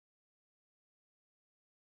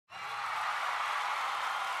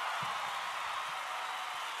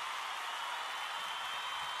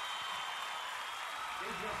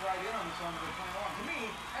jumped right in on the song they're playing along. To me,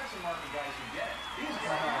 that's the market guys who get it. These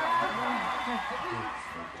guys.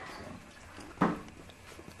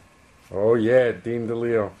 Oh yeah, Dean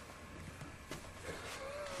DeLeo.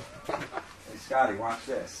 Hey Scotty, watch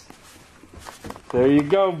this. There you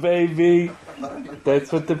go, baby.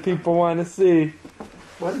 That's what the people want to see.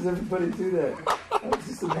 Why does everybody do that? I was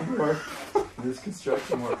just a member of this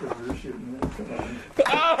construction worker we were shooting there. Come on.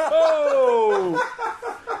 Oh!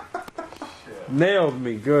 Nailed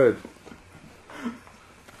me good.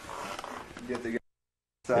 Get the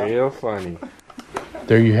Real funny.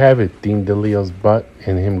 There you have it, Dean DeLeo's butt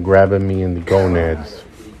and him grabbing me in the gonads.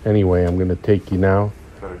 Anyway, I'm going to take you now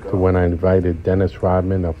to when I invited Dennis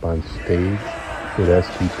Rodman up on stage with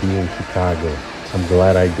STP in Chicago. I'm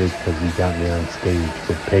glad I did because he got me on stage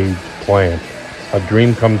with Paige Plant. A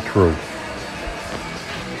dream come true.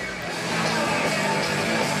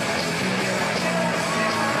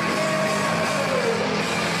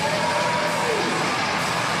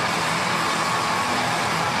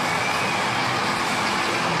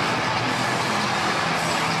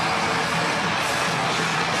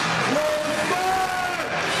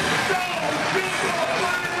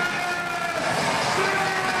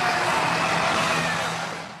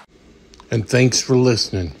 And thanks for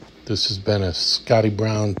listening. This has been a Scotty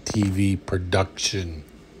Brown TV production.